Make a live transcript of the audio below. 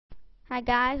Hi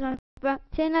guys, welcome back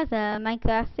to another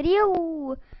Minecraft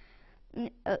video.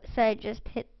 Oh, sorry, I just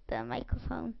hit the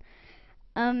microphone.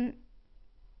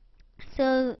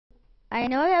 So I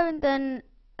know I haven't done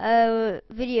a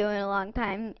video in a long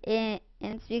time, and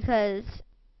it's because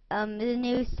the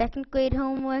new second grade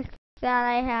homework that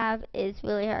I have is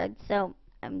really hard. So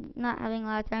I'm not having a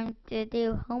lot of time to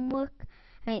do homework.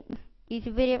 I mean,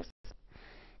 YouTube videos.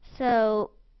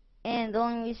 So, and the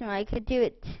only reason why I could do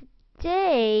it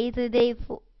today, the day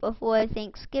before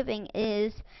Thanksgiving,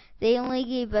 is they only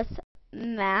gave us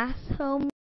math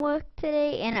homework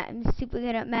today, and I'm super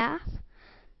good at math.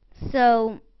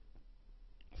 So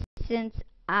since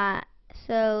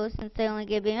since they only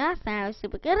gave me math and I was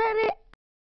super good at it,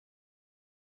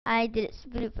 I did it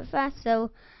super duper fast, so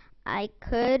I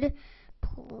could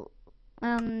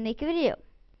make a video.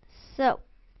 So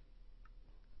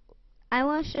I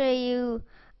want to show you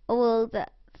a world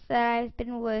that I've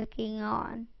been working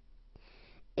on.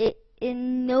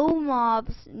 In no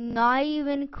mobs, not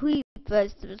even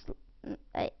creepers,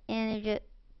 and just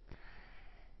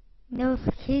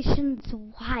notifications.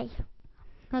 Why?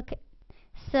 Okay,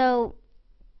 so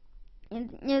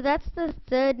that's the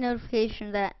third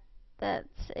notification that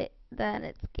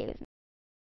it's giving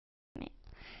me.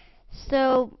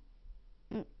 So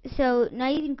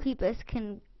not even creepers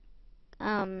can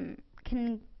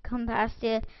come past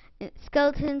here.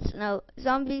 Skeletons, no.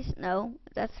 Zombies, no.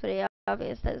 That's pretty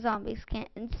obvious that zombies can't.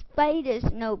 And spiders,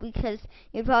 no, because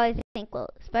you probably think,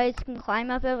 well, spiders can climb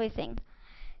up everything.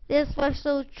 There's a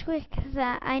special trick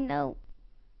that I know.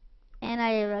 And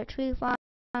I have a tree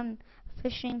farm,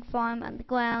 fishing farm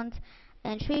underground,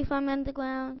 and tree farm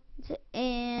underground,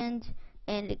 and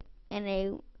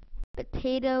a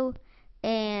potato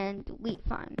and wheat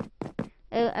farm.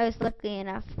 I was lucky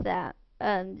enough that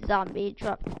zombie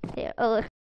dropped there. Oh, look,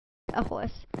 a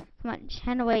horse. Come on,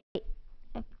 run away.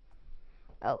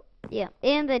 Oh, yeah,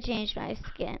 and I changed my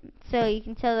skin, so you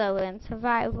can tell that we're in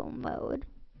survival mode.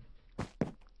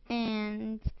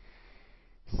 And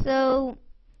so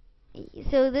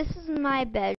this is my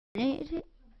bed.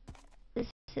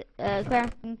 This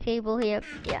crafting table here.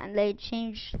 Yeah, and they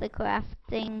changed the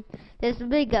crafting. There's a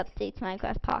big update to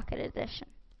Minecraft Pocket Edition.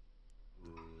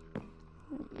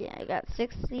 Yeah, I got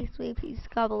 63 pieces of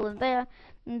cobble in there.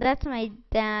 And that's my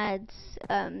dad's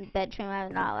bedroom.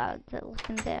 I'm not allowed to look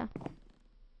in there.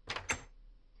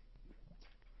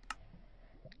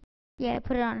 Yeah, I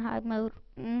put it on hard mode.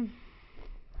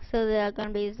 So there are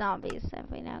gonna be zombies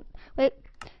every now. Wait,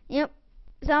 yep,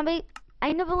 zombie.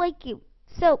 I never like you.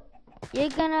 So you're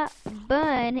gonna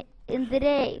burn in the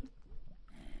day.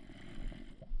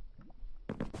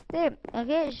 There.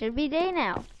 Okay, it should be day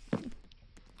now.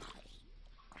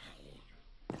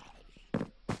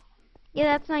 Yeah,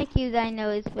 that's my cue that I know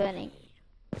is burning.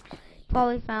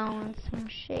 Probably found some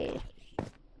shade.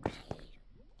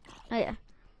 Oh yeah.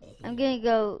 I'm gonna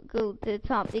go to the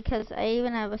top because I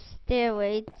even have a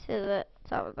stairway to the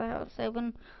top of the house. I've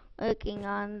been working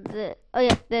on the. Oh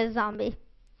yeah, there's a zombie.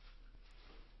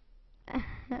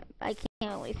 I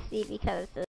can't really see because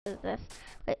of this.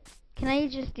 Wait, can I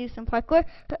just do some parkour?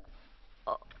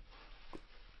 Oh.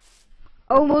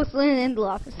 Almost landed in the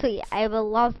lava. So yeah, I have a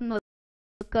lava mode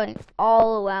going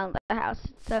all around the house.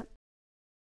 It's a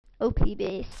OP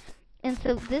base, and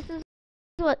so this is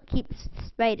what keeps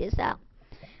spiders out.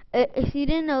 If you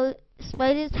didn't know,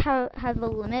 spiders have a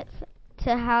limit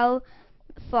to how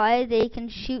far they can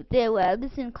shoot their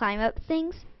webs and climb up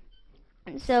things.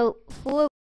 And so 4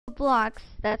 blocks,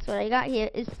 that's what I got here,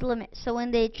 is the limit. So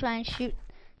when they try and shoot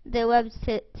their webs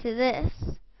to this,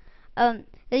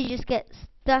 they just get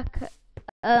stuck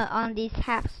on these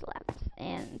half slabs.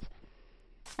 And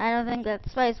I don't think that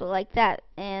spiders will like that.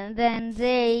 And then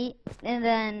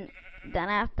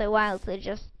after a while they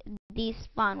just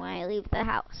despawn when I leave the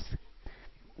house.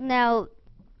 Now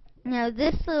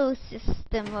this little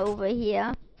system over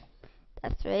here,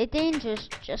 that's very dangerous,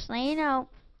 just so you know.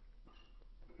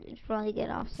 You should probably get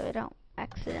off so I don't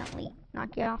accidentally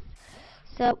knock you off.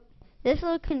 So this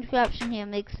little contraption here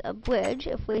makes a bridge.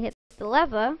 If we hit the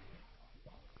lever,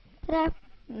 ta-da,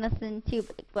 nothing too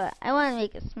big, but I want to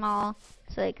make it small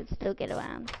so I can still get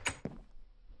around.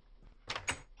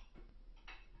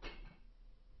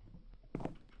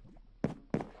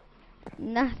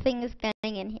 Nothing is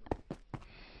getting in here.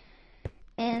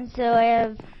 And so I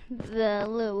have the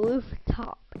little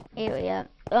rooftop area.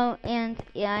 Oh, and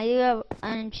yeah, I do have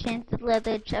an enchanted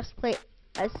leather chestplate,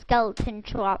 a skeleton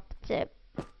drop tip.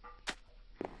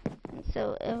 And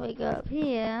so if we go up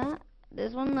here,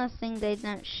 there's one last thing they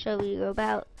didn't show you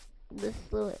about this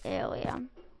little area.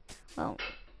 Well,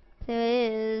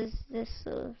 there is this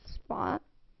little spot.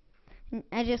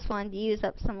 I just wanted to use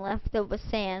up some leftover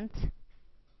sand.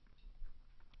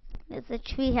 There's a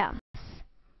treehouse.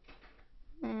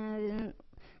 And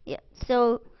yeah,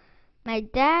 so my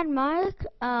dad, Mark,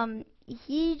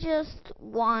 he just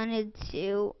wanted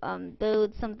to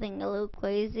build something a little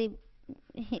crazy.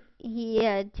 He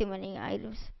had too many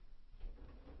items.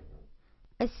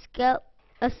 A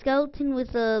skeleton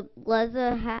with a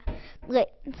leather hat. Wait,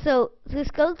 so the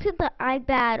skeleton that I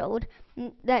battled,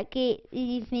 that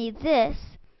gave me this,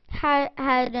 had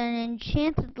an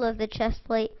enchanted leather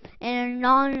chestplate and a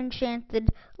non-enchanted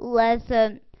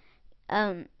leather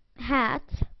hat.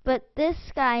 But this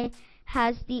guy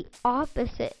has the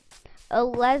opposite: a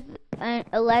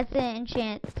leather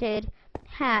enchanted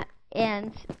hat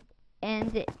and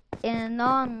a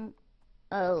non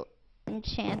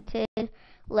enchanted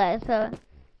leather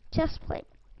chestplate.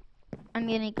 I'm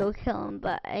gonna go kill him,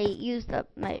 but I used up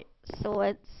my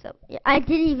sword, so yeah, I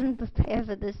didn't even prepare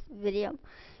for this video,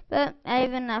 but I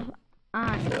have enough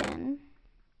iron.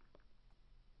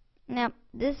 Now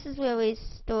this is where we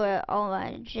store all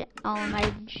my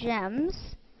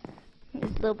gems.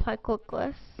 This little parkour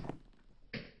course.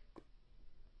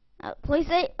 Place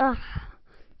 8. Ugh,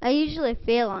 I usually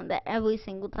fail on that every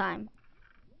single time.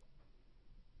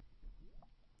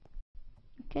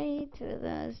 Okay, to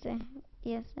those.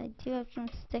 Yes, I do have some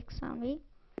sticks on me.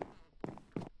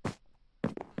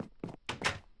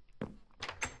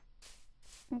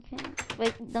 Okay,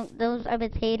 wait, those are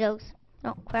potatoes.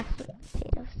 Don't craft with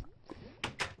potatoes.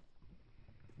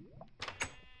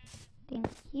 Thank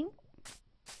you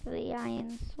for the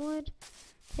iron sword.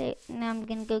 Okay, now I'm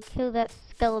gonna go kill that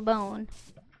skeleton.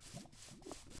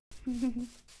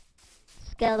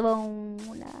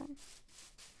 Skeleton.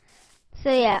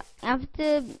 So yeah,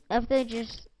 after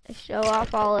just show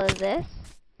off all of this,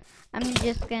 I'm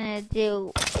just gonna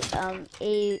do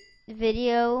a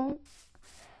video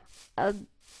of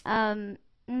I'm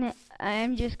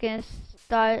just gonna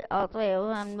start all the way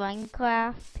on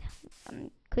Minecraft,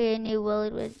 create a new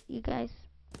world with you guys.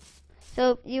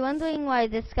 So if you're wondering why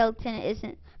the skeleton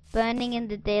isn't burning in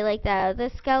the day like that other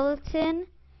skeleton,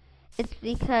 it's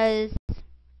because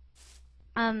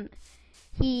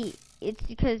it's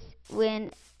because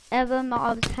whenever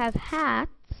mobs have hats,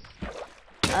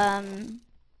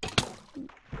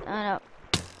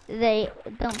 they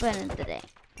don't burn in the day.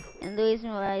 And the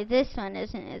reason why this one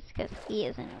isn't is because he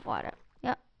is in water.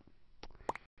 Yep.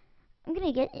 I'm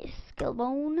gonna get a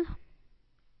skeleton.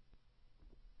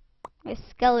 A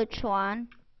skeletron.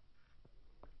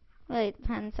 Well, it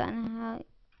depends on how.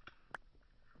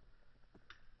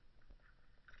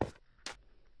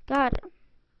 Got it.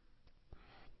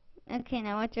 Okay,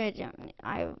 now what do I do?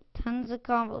 I have tons of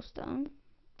cobblestone.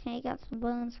 Okay, got some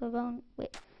bones for bone.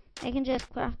 Wait, I can just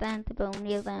craft that into bone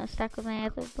meal, then I'll stack with my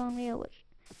other bone meal,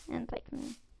 and I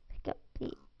can pick up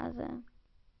the other.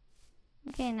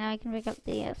 Okay, now I can pick up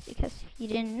the S because if you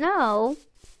didn't know,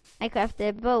 I crafted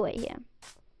a bow right here.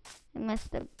 I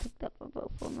must have picked up a bow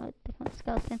from a different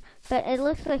skeleton, but it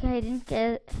looks like I didn't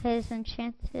get his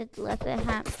enchanted leather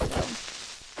hat, so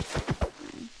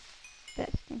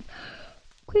interesting.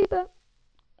 Creeper!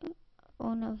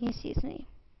 Oh no, he sees me.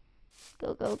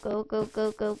 Go, go, go, go,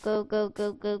 go, go, go, go,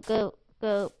 go, go, go,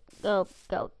 go, go,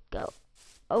 go, go.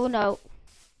 Oh no,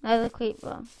 another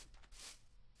creeper.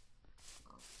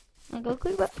 I go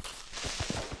creeper.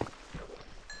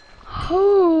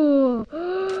 Oh.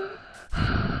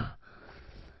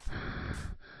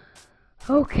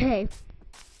 Okay.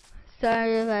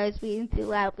 Sorry if I was being too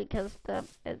loud because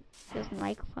this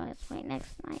microphone is right next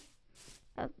to mine.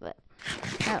 But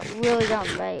that really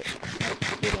don't bite.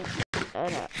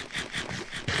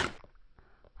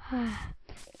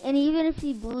 And even if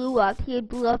he blew up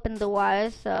in the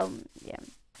water, so yeah.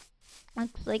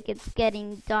 Looks like it's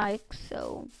getting dark,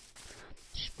 so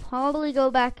should probably go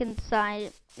back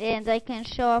inside and I can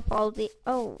show off all the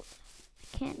I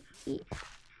can't eat.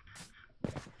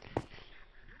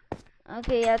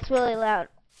 Okay, that's really loud.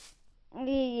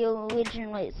 You'll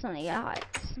regenerate some of your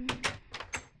hearts.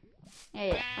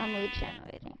 Yeah, I'm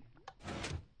regenerating.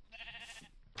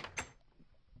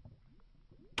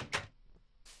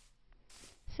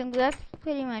 So that's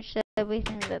pretty much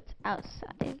everything that's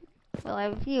outside. Well, I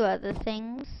have a few other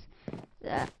things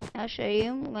that I'll show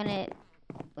you when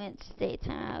it's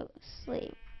daytime. I'll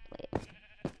sleep. Wait.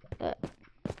 But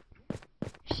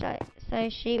sorry,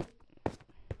 sheep.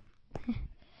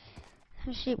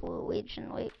 Sheep will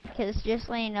regenerate because just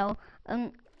so you know,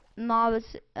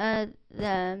 mobs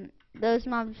those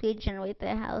mobs regenerate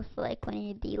their health like when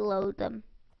you deload them.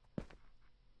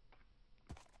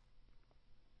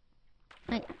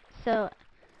 Right, so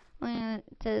I'm going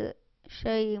to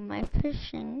show you my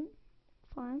fishing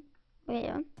farm.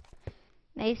 Yeah.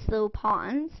 Nice little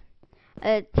ponds.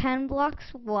 10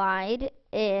 blocks wide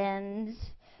and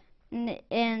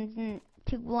 2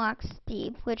 blocks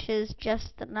deep, which is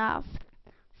just enough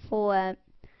for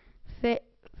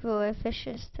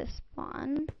fishes to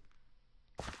spawn.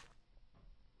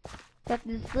 Got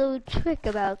this little trick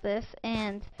about this,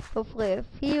 and hopefully a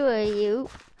few of you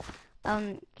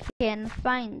can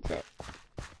find it.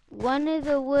 One of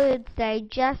the words that I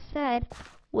just said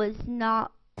was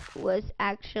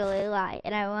actually a lie,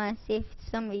 and I want to see if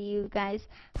some of you guys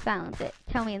found it.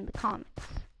 Tell me in the comments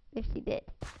if you did.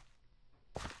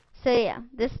 So yeah,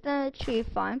 this is the tree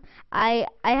farm. I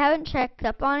haven't checked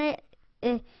up on it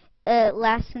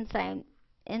ever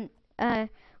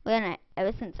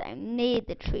since I made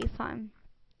the tree farm.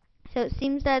 So it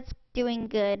seems that's doing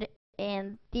good,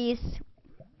 and these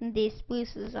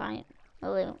spruces aren't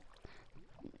really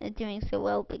doing so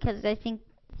well because I think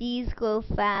these grow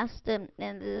faster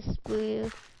than the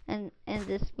spruce and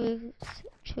the spruce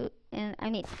and I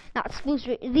mean not spruce.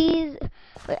 These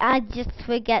I just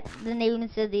forget the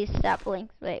names of these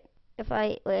saplings. Wait,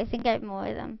 I think I have more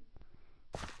of them.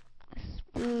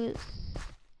 Spruce.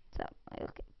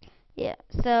 Okay. Yeah.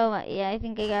 So yeah, I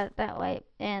think I got it that way,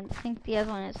 and I think the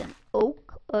other one is an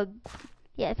oak.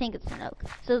 Yeah, I think it's an oak.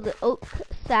 So the oak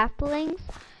saplings,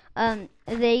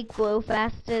 they grow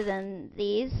faster than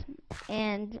these,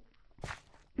 and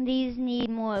these need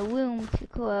more room to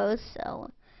grow.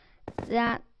 So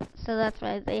that's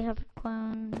why they have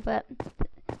grown. But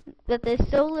there's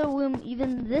so little room.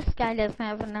 Even this guy doesn't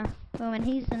have enough room, and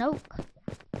he's an oak.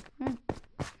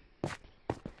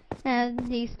 And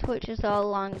these torches all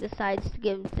along the sides to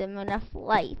give them enough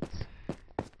light.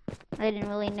 I didn't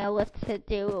really know what to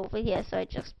do over here, so I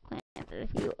just planted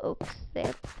a few oaks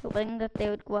there, hoping that they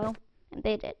would grow, and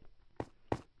they did.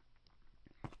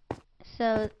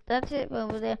 So that's it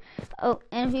over there. Oh,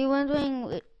 and if you're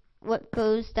wondering what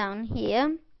goes down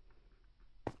here,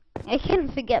 I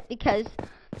can't forget because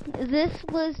this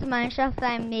was the mineshaft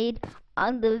that I made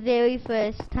on the very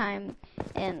first time,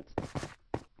 and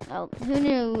well, who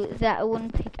knew that a wooden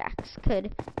pickaxe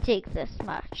could take this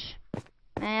much?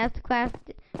 And I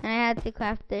had to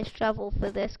craft this shovel for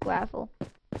this gravel,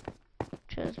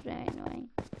 which was very annoying.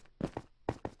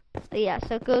 But yeah,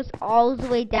 so it goes all the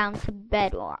way down to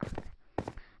bedrock.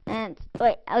 And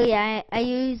wait, oh yeah, I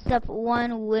used up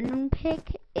one wooden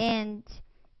pick into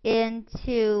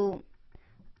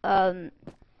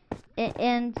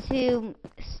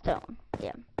stone.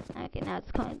 Yeah. Okay, now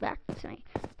it's coming back to me.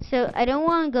 So I don't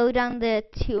want to go down there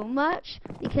too much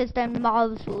because then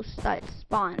mobs will start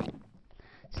spawning.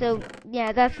 So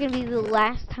yeah, that's gonna be the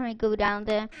last time I go down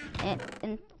there,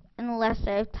 and unless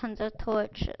I have tons of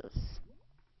torches.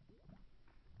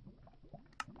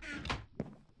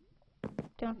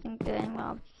 Don't think that any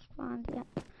mobs spawned yet,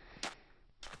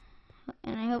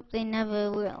 and I hope they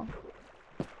never will,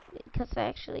 because I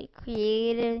actually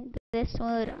created this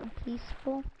mode on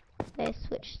peaceful. I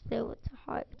switched over to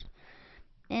hard.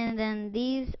 And then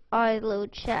these are little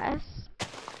chests.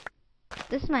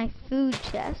 This is my food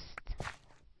chest.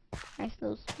 Nice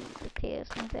little sweet potatoes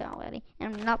in there already.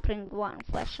 And I'm not putting rotten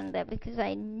flesh in there because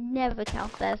I never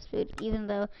count that as food, even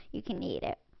though you can eat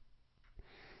it.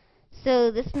 So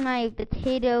this is my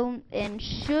potato and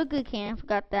sugar cane. I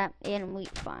forgot that, and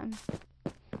wheat farm.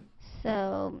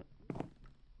 So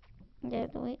yeah,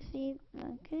 the wheat seed.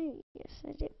 Okay, yes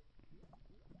I did.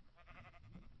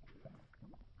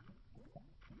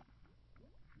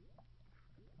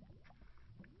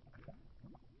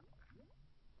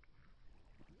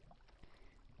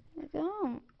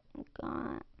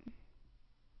 Got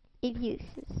 8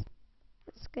 uses.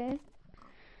 That's good.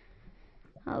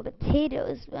 Oh,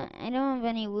 potatoes, but I don't have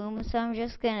any room, so I'm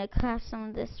just gonna craft some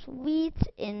of this wheat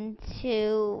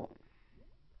into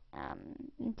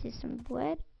some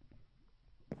bread.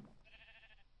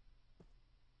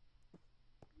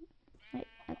 Right,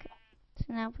 okay. So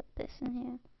now put this in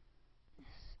here.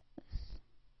 This.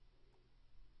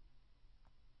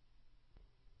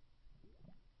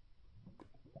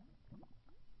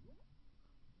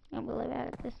 I will have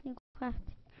added this new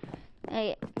crafting.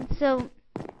 Okay, so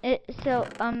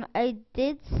I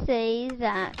did say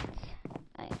that.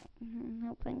 I'm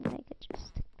hoping I could just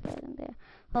stick that in there.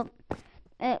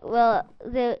 Well,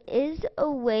 there is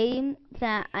a way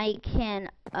that I can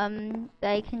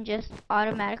just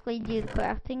automatically do the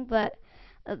crafting, but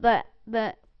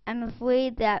I'm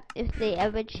afraid that if they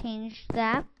ever change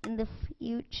that in the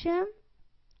future,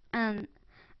 I'm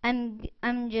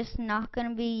just not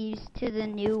gonna be used to the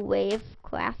new way of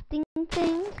crafting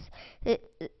things.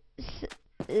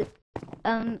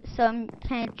 So I'm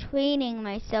kind of training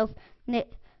myself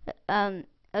of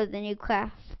the new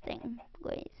craft crafting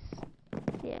ways.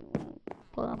 Yeah,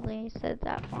 probably said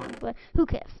that wrong, but who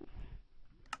cares?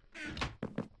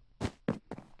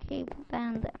 Okay, put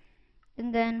that in there.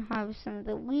 And then harvest some of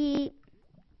the wheat.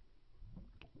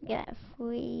 Get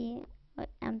free, like,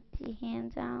 empty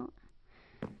hands out.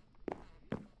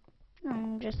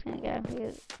 I'm just gonna go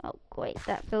here. Oh, wait,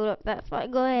 that filled up that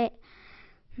spot. Great.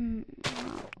 Okay,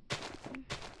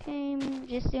 I'm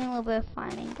just doing a little bit of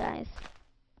farming, guys.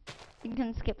 You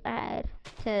can skip ahead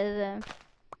to the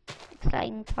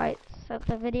exciting parts of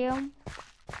the video.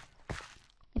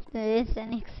 If there is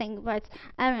any exciting parts,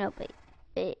 I don't know, but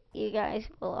you guys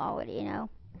will already know.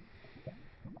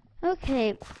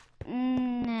 Okay,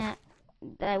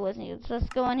 that wasn't even supposed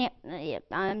to go on here. Yep,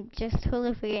 I'm just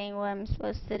totally forgetting what I'm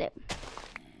supposed to do.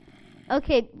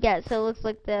 Okay, yeah, so it looks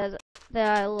like there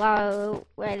are a lot of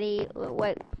ready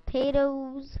white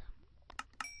potatoes.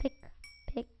 Pick.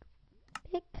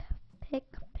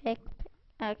 Okay.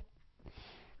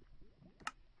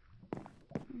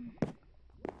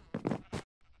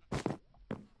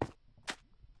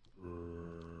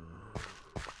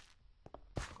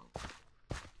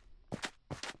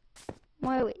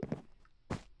 More wheat.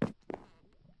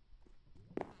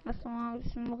 What's wrong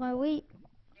with some more wheat?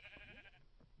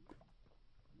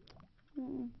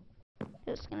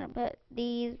 Just gonna put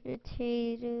these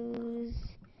potatoes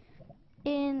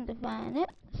in the furnace.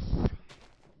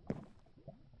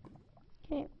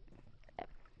 Okay.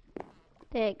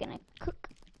 They're gonna cook.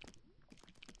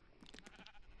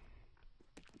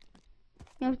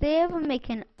 If they ever make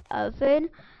an oven,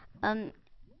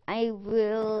 I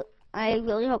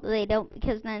really hope they don't,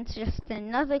 because then it's just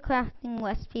another crafting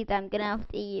recipe that I'm gonna have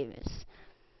to use.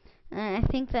 And I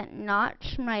think that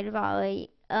Notch might have already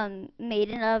made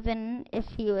an oven if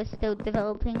he was still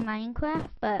developing Minecraft,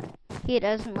 but he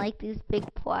doesn't like these big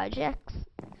projects.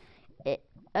 He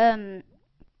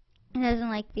doesn't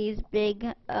like these big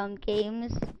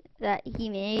games that he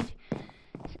made.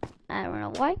 I don't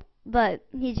know why, but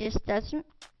he just doesn't,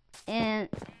 and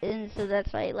so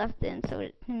that's why he left it, and so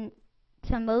it's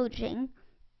emojing.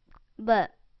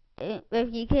 But if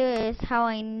you're curious how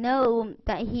I know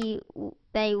that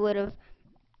they would have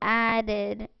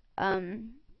added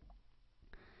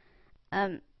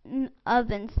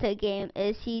ovens to the game,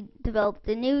 is he developed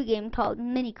a new game called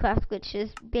Minecraft, which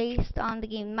is based on the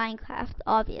game Minecraft,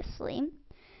 obviously.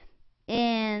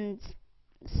 And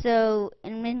so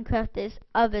in Minecraft there's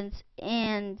ovens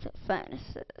and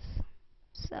furnaces.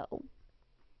 So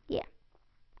yeah.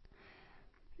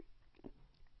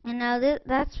 And now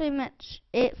that's pretty much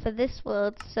it for this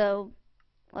world. So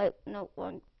wait, no,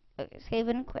 one. Okay, save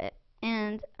and quit.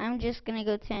 And I'm just gonna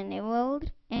go to a new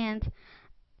world, and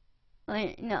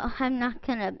no, I'm not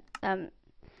gonna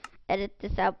edit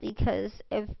this out, because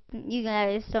if you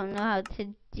guys don't know how to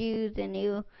do the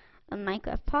new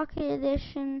Minecraft Pocket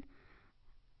Edition,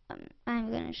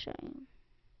 I'm gonna show you.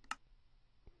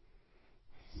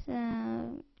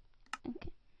 So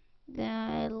okay, there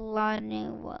are a lot of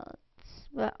new worlds,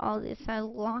 but all this are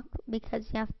locked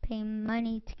because you have to pay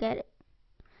money to get it.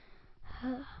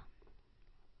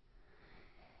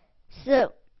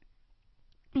 So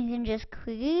you can just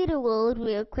create a world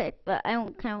real quick, but I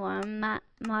don't kind of want to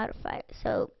modify it.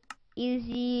 So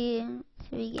easy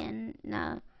to begin.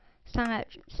 Now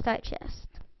start chest.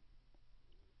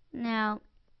 Now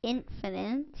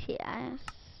infinite, yes.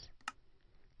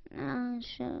 Now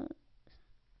show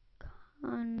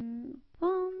confirm.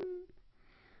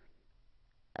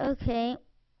 Okay,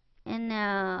 and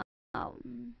now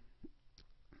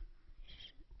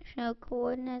show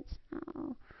coordinates.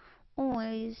 Now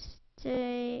always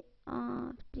stay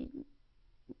off. Do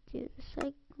the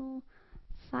cycle.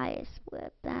 Fire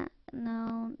split. That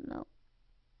no.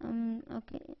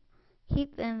 Okay.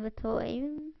 Keep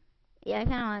inventory. Yeah, I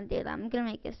kind of want to do that. I'm gonna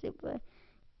make a super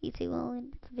easy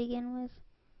one to begin with.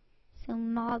 So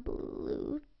mob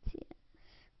loot. Yes.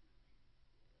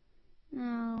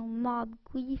 Now mob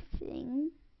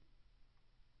griefing.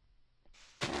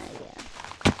 Yeah.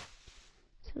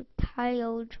 So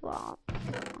tile drops.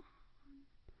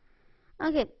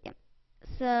 Okay, yeah.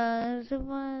 So this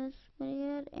was pretty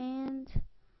good, and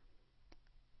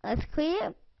let's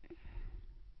clear.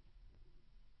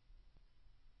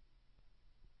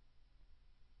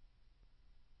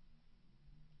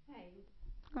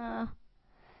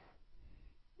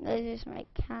 Those are just my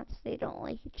cats. They don't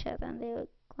like each other, and they were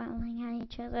growling at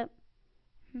each other.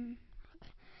 Okay.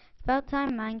 It's about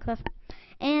time, Minecraft.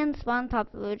 And spawn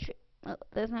top of a tree. Oh,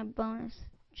 there's my bonus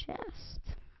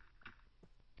chest.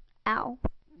 Ow.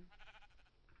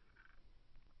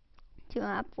 2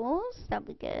 apples. That'll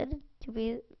be good.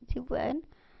 2 bread.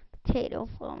 Potato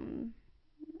from.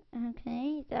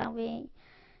 Okay, that'll be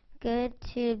good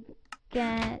to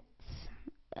get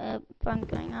fun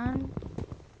going on.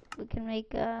 We can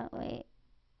make a wait.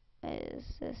 What is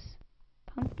this?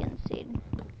 Pumpkin seed.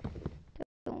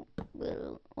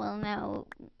 Well, now,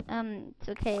 it's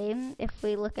okay if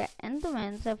we look at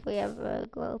Endermans. If we ever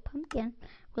grow a pumpkin,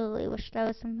 really wish that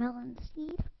was a melon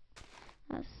seed.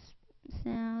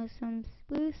 So some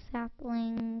spruce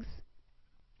saplings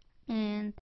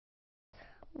and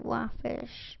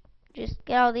wildfish. Just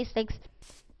get all these things.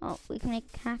 Oh, we can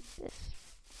make cactus.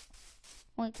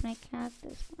 We can make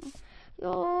cactus.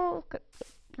 Oh,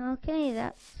 okay,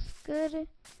 that's good.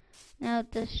 Now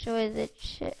destroy the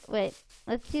wait,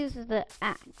 let's use the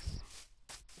axe.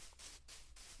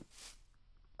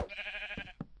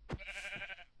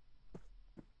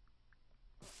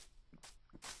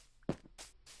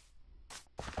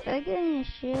 Did I get any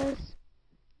shears?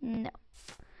 No.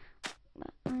 But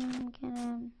I'm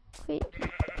gonna quit.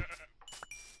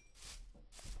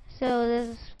 So there's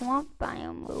a swamp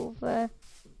biome over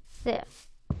there.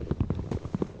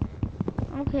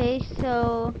 Okay,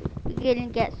 so we're gonna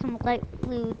get some light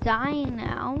blue dye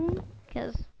now,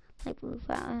 because light blue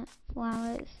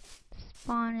flowers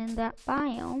spawn in that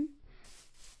biome.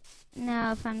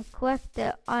 Now if I'm correct,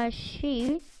 there are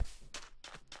sheep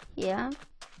here.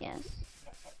 Yes.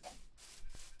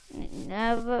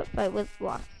 Never fight with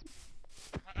blocks,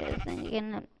 because then you're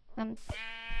gonna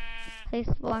place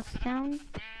blocks down.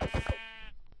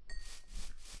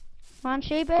 Come on,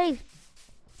 sheepies.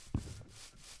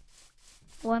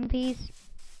 One piece.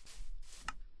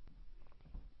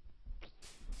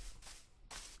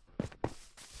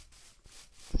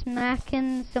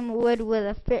 Smacking some wood with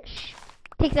a fish.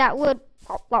 Take that wood.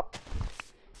 Pop, pop.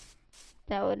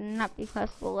 That would not be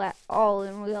possible at all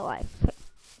in real life.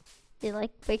 They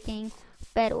like breaking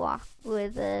bedrock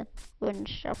with a wooden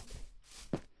shovel.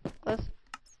 Plus,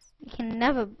 you can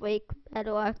never break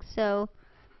bedrock, so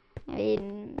I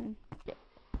mean.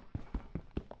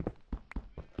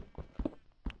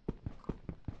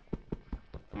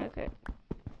 Okay.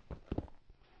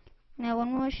 Now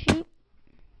one more sheep,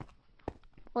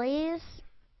 please.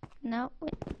 No,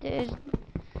 wait, there's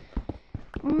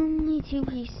only 2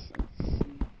 pieces.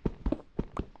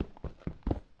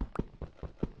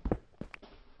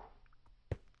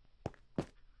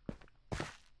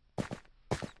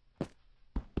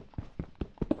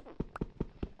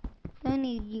 I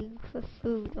need you for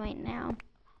food right now.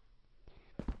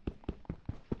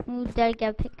 Ooh, did I get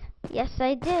a pick? Yes,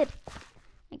 I did.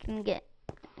 I can get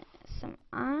some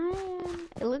iron.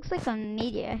 It looks like a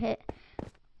meteor hit.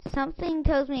 Something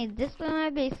tells me this is where my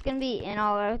base is gonna be, and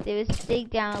all I have to do is dig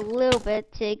down a little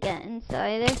bit to get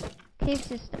inside this cave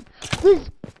system. There's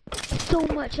so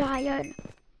much iron.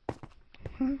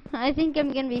 I think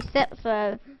I'm gonna be set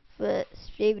for a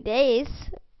few days.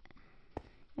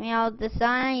 I mean, all this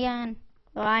iron,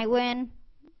 will I win?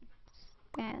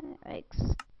 Yeah, like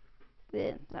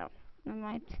this. So, never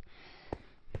mind.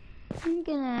 I'm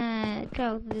gonna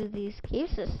go through these cave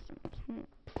systems.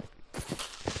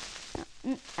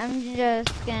 I'm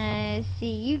just gonna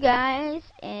see you guys,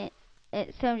 and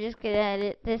so I'm just gonna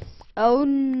edit this. Oh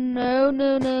no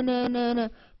no no no no no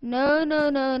no no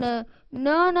no no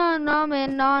no no no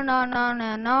man no no no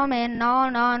no no man no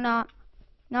no no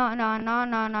no no no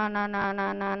no no no no no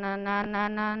no no no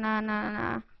no no no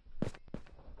no.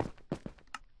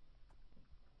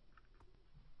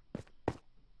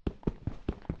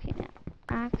 Okay, now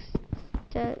axe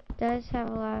does have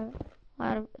a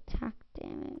lot of attack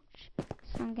damage,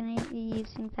 so I'm gonna be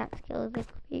using that skill as a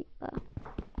creeper.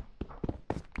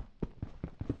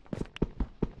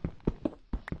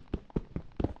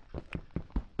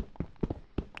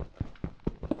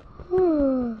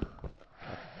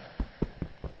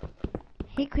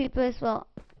 Hey creepers, well,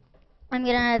 I'm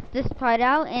gonna let this part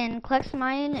out and collect some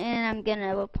iron, and I'm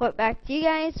gonna report back to you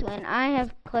guys when I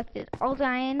have collected all the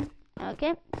iron.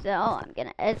 Okay, so I'm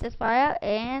gonna edit this part out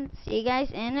and see you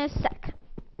guys in a sec.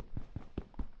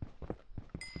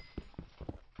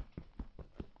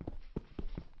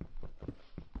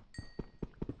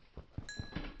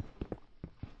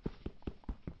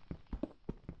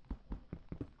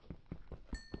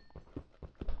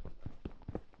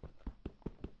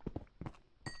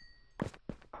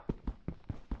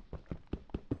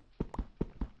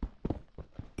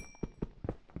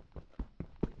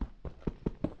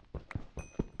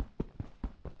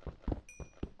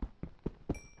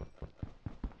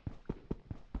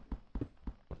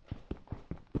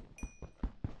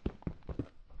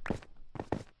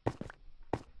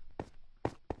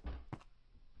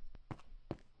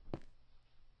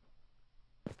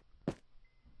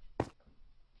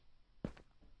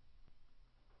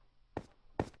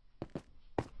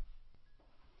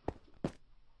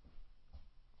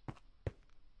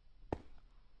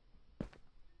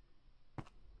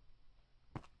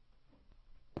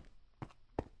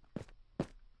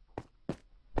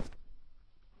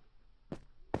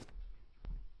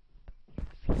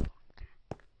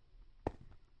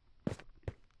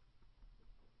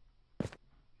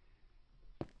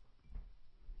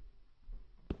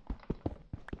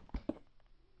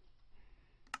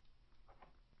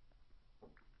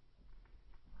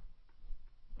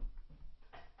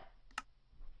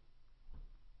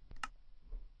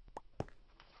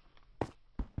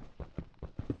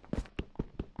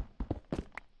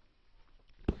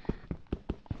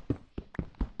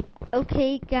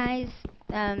 Okay, guys.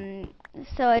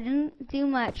 So I didn't do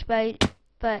much, but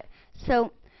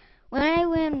so when I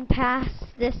went past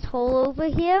this hole over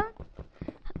here,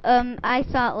 I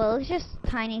thought, well, it's just a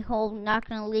tiny hole, not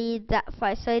gonna lead that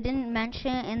far, so I didn't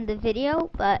mention it in the video.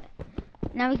 But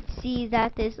now we can see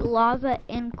that there's lava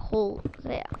and coal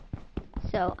there.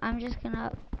 So I'm just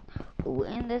gonna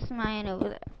end this mine over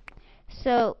there.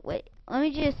 So wait, let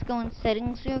me just go in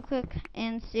settings real quick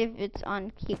and see if it's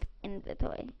on keep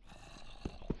inventory.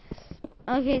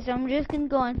 Okay, so I'm just gonna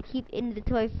go on keep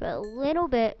inventory for a little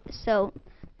bit. So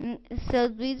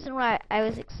the reason why I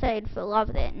was excited for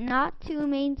lava there, not to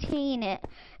maintain it,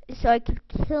 so I could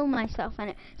kill myself on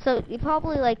it. So you're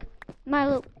probably like,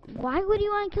 Milo, why would you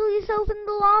want to kill yourself in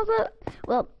the lava?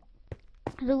 Well,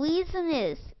 the reason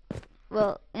is,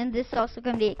 well, and this is also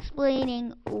going to be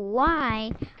explaining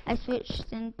why I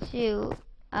switched into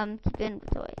keep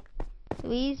inventory. The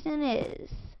reason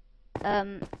is,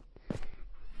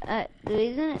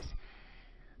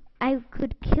 I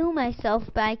could kill myself,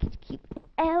 but I could keep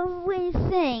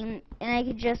everything, and I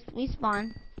could just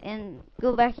respawn and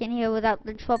go back in here without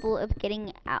the trouble of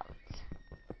getting out.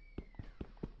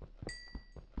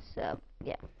 So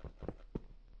yeah,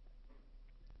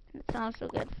 it's also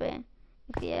good for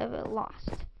if you ever lost.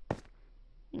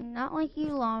 Not like you,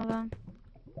 lava.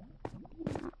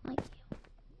 Not like you.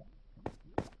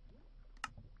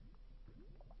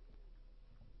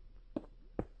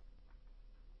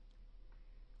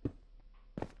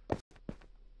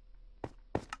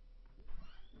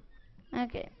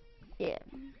 Okay, yeah.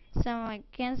 So I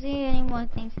can't see any more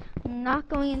things. I'm not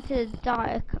going into the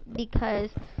dark because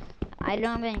I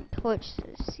don't have any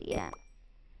torches yet.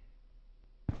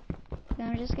 So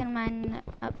I'm just gonna mine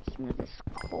up some of this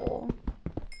coal.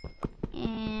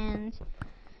 And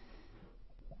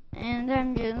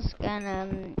I'm just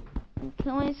gonna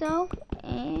kill myself,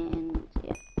 and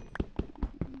yeah.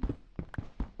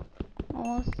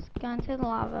 Almost gone to the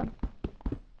lava.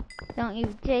 Don't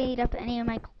you dare eat up any of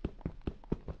my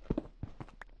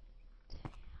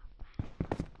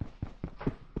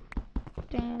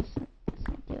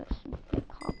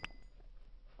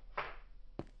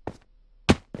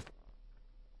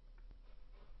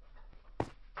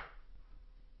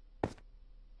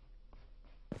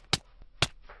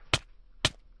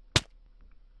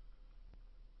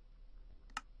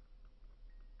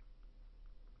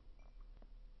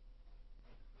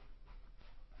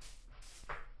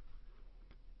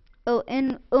Oh,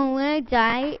 and when I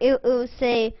die, it will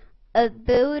say,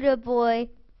 Builder Boy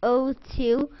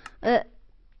 02,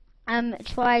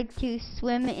 tried to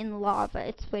swim in lava.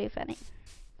 It's pretty funny.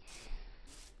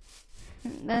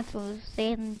 That's what it was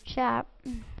saying in the chat.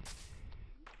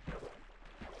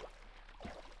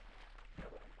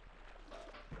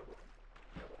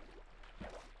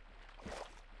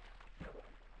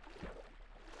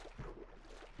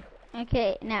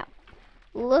 Okay, now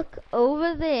look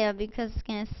over there because it's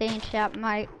gonna say in chat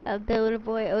my Builder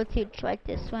Boy 02 tried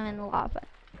to swim in lava.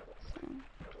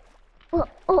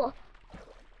 So.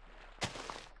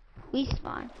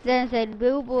 Respawn. Then it said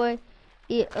Builder Boy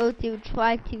 02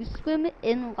 tried to swim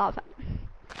in lava.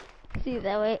 See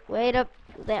that? Wait up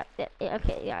there.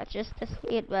 Okay, yeah, just to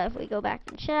see it. But if we go back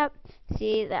in chat,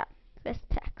 see that this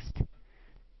text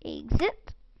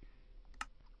exit.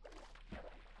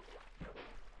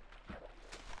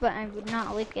 But I would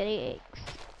not look at eggs.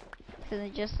 Because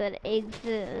it just said eggs.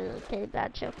 Okay,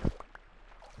 bad joke.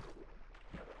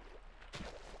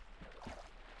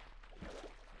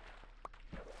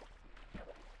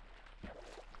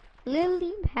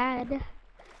 Lily pad. I'm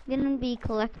gonna be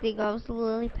collecting all the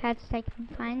lily pads I can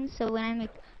find. So when I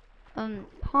make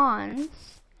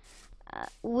ponds,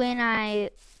 when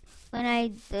I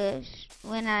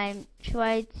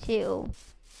try to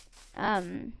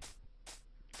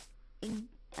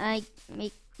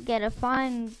get a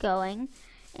farm going,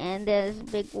 and there's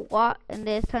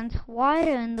there's tons of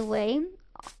water in the way.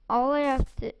 All I have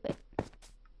to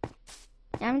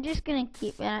I'm just gonna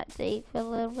keep that safe for a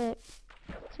little bit,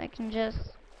 so I can just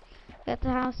get the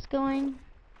house going.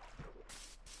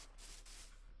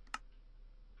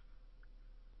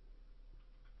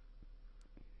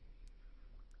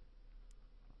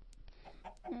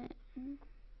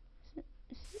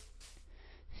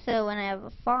 So when I have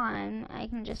a farm, I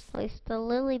can just place the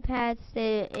lily pads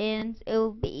there, and it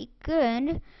will be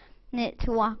good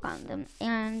to walk on them.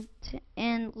 And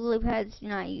lily pads do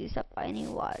not use up any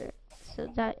water, so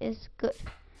that is good.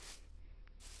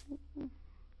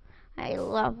 I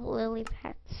love lily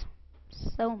pads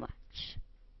so much.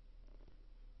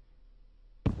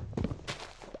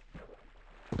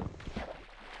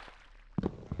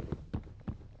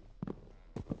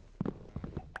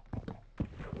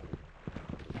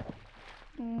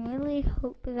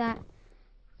 that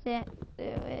there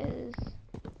is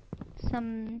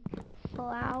some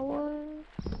flowers.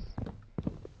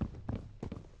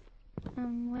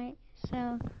 Wait,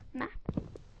 so map.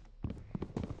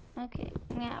 Okay,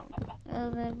 now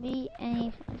will there be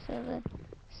any? So the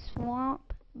swamp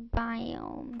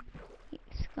biome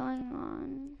is going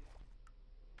on.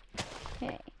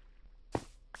 Okay.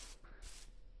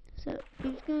 So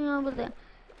what's going on with the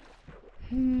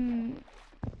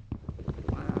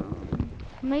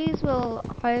may as well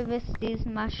harvest these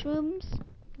mushrooms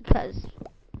because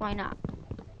why not?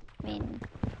 I mean,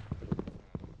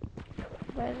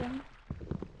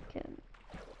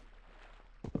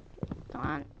 come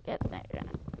on, get that.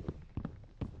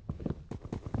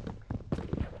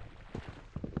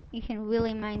 You can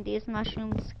really mine these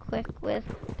mushrooms quick with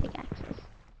pickaxes.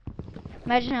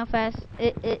 Imagine how fast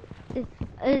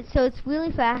so it's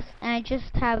really fast, and I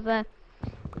just have a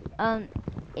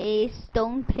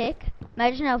stone pick.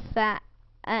 Imagine how fast,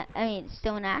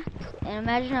 stone axe, and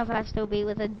imagine how fast it'll be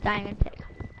with a diamond pick.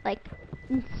 Like,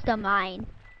 insta-mine.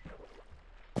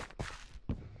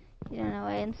 You don't know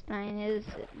what insta-mine is,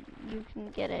 you can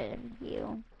get it if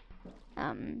you,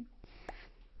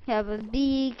 have a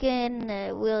beacon,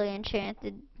 a really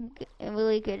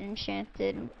good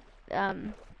enchanted,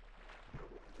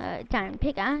 diamond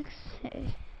pickaxe.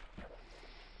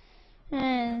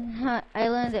 And I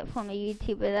learned it from a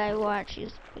YouTuber that I watch.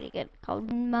 He's pretty good, called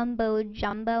Mumbo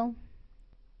Jumbo.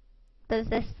 There's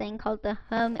this thing called the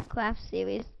Hermitcraft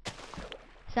series.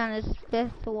 It's on his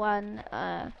 5th one.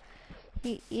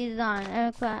 He's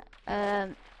on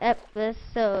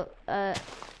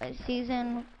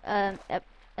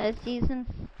season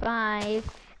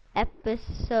 5,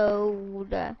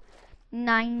 episode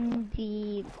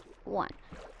 91.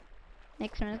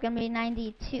 Next one is gonna be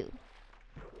 92.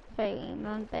 If I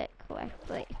remember it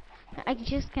correctly. I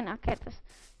just cannot get this.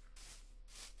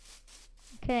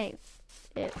 Okay.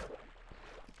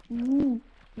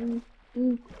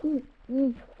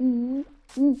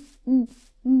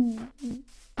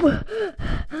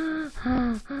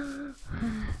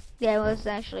 Yeah, I was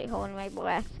actually holding my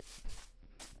breath.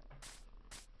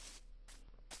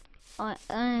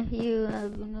 You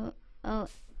have no.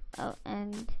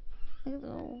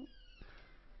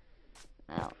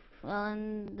 Well,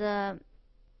 in the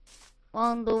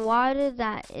water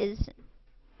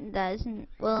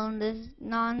in this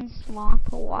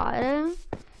non-swamp water,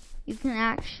 you can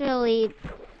actually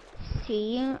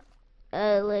see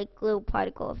like little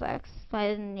particle effects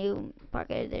by the new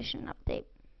Pocket Edition update.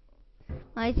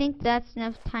 Well, I think that's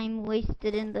enough time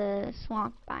wasted in the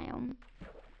swamp biome.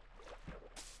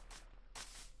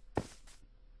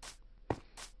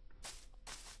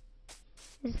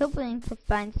 I was hoping to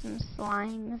find some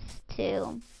slimes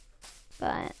too,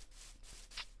 but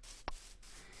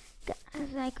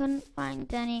guys, I couldn't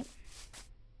find any.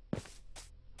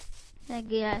 I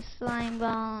get a slime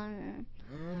ball and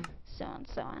so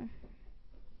on.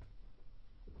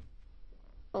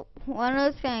 Oh, one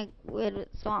of those kind of weird with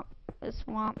swamp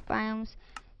biomes.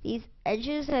 These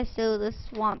edges are still the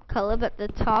swamp color, but the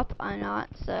top are not.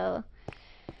 So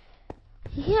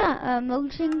yeah,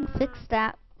 Mojang, fix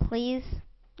that, please.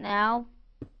 Now,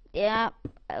 yeah,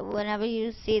 whenever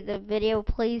you see the video,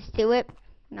 please do it.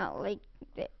 Not like,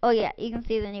 oh yeah, you can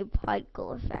see the new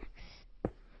particle effects.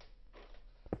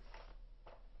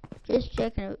 Just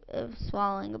checking if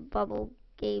swallowing a bubble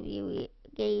gave you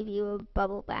a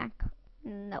bubble back.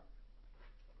 No.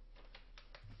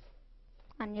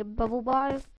 On your bubble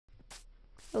bar.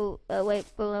 Oh, wait,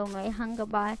 below my hunger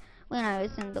bar when I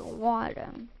was in the water,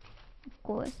 of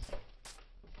course.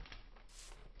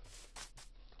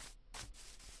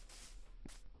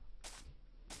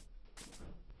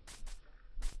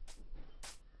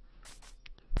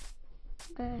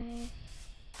 Okay.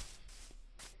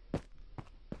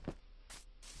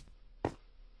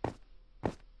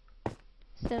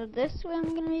 So this way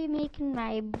I'm gonna be making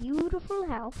my beautiful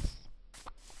house.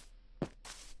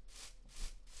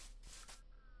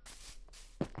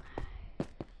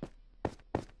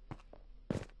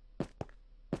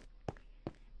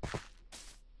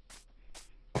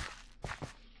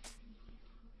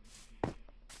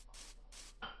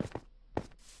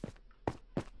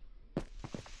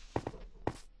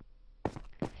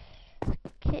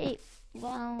 Okay,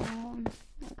 well,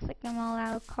 looks like I'm all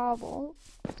out of cobble.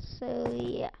 So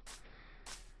yeah.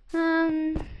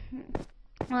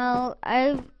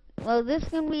 Well, this is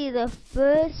gonna be the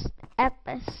first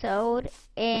episode,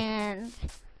 and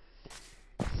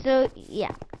so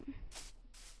yeah,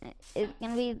 it's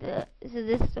gonna be this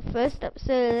is the first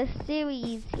episode of the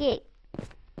series. Yay!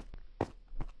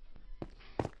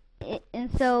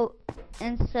 And so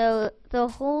the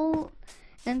whole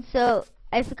And so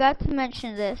I forgot to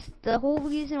mention this. The whole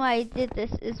reason why I did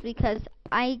this is because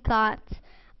I got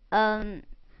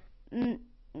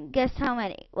guess how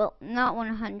many? Well, not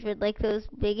 100 like those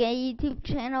big YouTube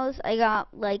channels. I got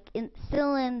like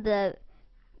still in the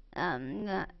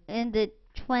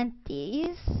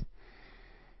 20s.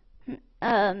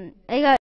 I got